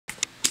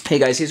Hey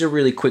guys, here's a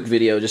really quick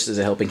video just as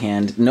a helping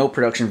hand. No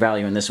production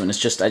value in this one. It's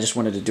just I just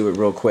wanted to do it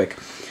real quick.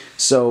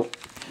 So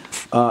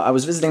I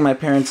was visiting my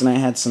parents and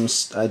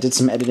I did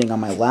some editing on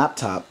my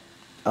laptop.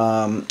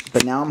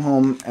 But now I'm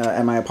home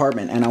at my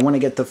apartment and I want to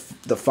get the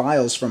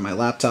files from my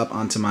laptop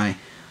onto my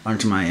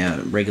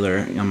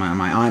regular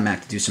my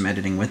iMac to do some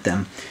editing with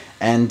them.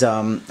 And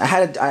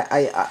I've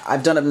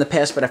done it in the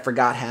past, but I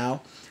forgot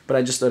how. But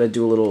I just thought I'd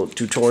do a little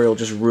tutorial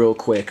just real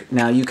quick.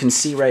 Now you can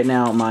see right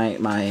now my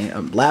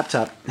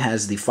laptop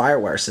has the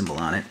Firewire symbol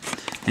on it,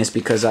 and it's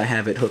because I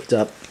have it hooked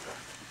up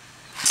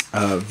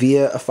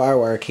via a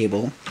Firewire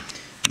cable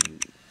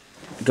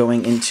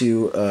going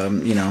into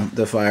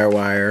the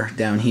Firewire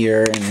down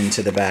here and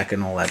into the back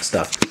and all that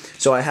stuff.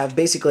 So I have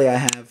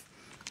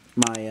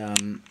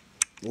my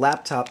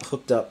laptop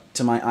hooked up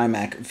to my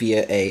iMac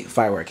via a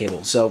Firewire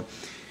cable. So,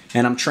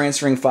 and I'm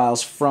transferring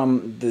files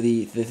from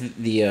the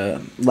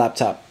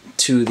laptop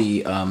to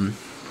the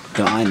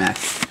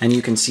iMac, and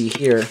you can see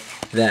here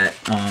that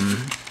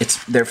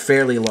they're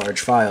fairly large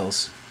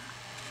files.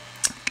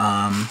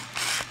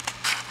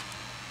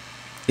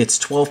 It's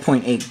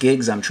 12.8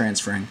 gigs I'm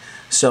transferring.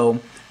 So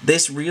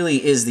this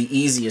really is the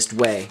easiest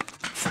way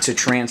to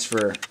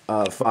transfer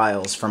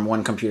files from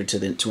one computer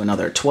to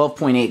another.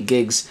 12.8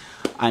 gigs.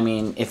 I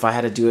mean, if I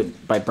had to do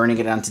it by burning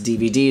it onto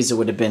DVDs, it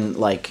would have been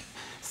like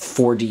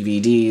 4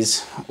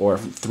 DVDs or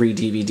 3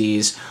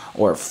 DVDs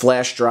or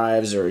flash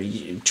drives, or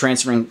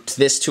transferring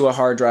this to a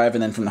hard drive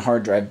and then from the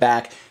hard drive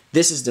back.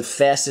 This is the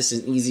fastest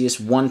and easiest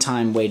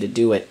one-time way to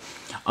do it.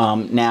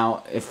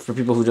 Now, for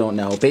people who don't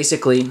know,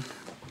 basically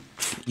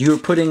you're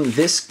putting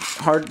this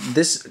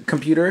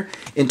computer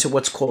into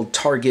what's called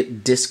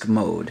target disk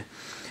mode.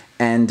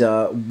 And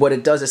what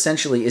it does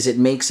essentially is it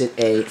makes it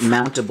a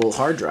mountable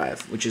hard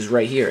drive, which is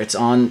right here. It's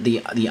on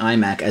the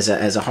iMac as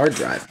a hard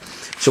drive.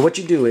 So what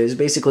you do is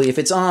basically, if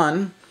it's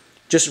on,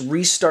 just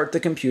restart the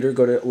computer,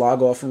 go to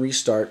log off and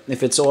restart.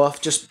 If it's off,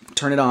 just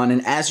turn it on.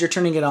 And as you're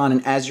turning it on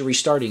and as you're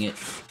restarting it,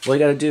 all you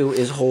got to do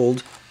is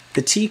hold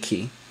the T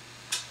key.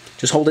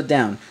 Just hold it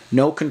down.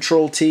 No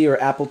Control T or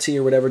Apple T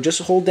or whatever.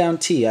 Just hold down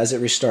T as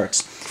it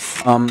restarts.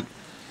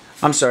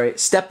 I'm sorry.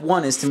 Step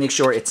 1 is to make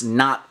sure it's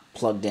not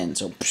plugged in.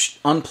 So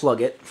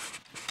unplug it,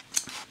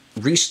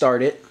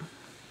 restart it,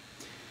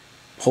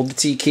 hold the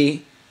T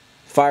key,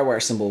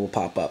 Firewire symbol will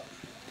pop up.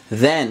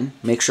 Then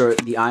make sure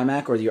the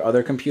iMac or your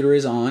other computer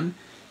is on.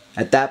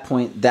 At that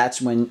point, that's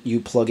when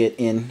you plug it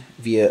in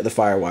via the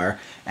Firewire,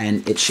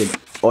 and it should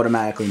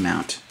automatically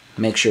mount.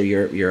 Make sure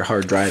your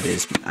hard drive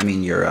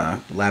your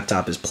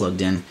laptop is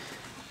plugged in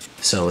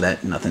so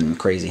that nothing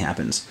crazy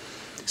happens.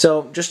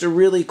 So just a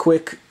really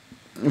quick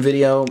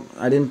video.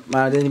 I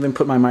didn't even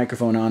put my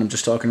microphone on. I'm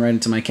just talking right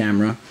into my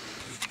camera.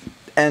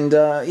 And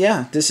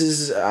yeah, this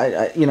is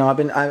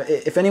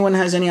if anyone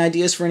has any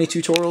ideas for any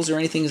tutorials or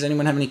anything, does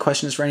anyone have any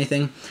questions for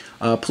anything,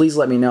 please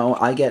let me know.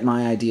 I get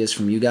my ideas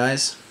from you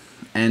guys,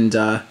 and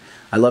I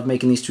love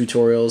making these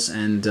tutorials,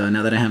 and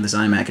now that I have this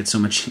iMac, it's so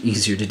much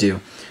easier to do.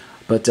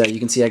 But you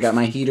can see I got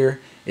my heater.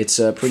 It's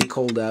pretty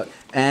cold out.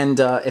 And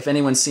if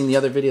anyone's seen the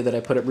other video that I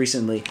put up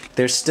recently,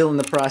 they're still in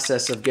the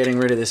process of getting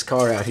rid of this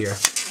car out here.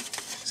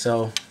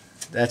 So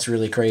that's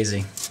really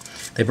crazy.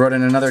 They brought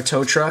in another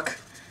tow truck,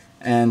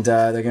 and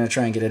they're going to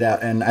try and get it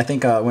out. And I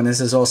think when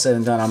this is all said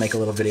and done, I'll make a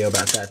little video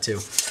about that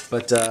too.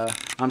 But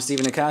I'm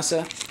Steven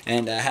Acasa,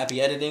 and happy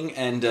editing,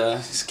 and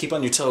keep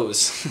on your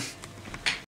toes.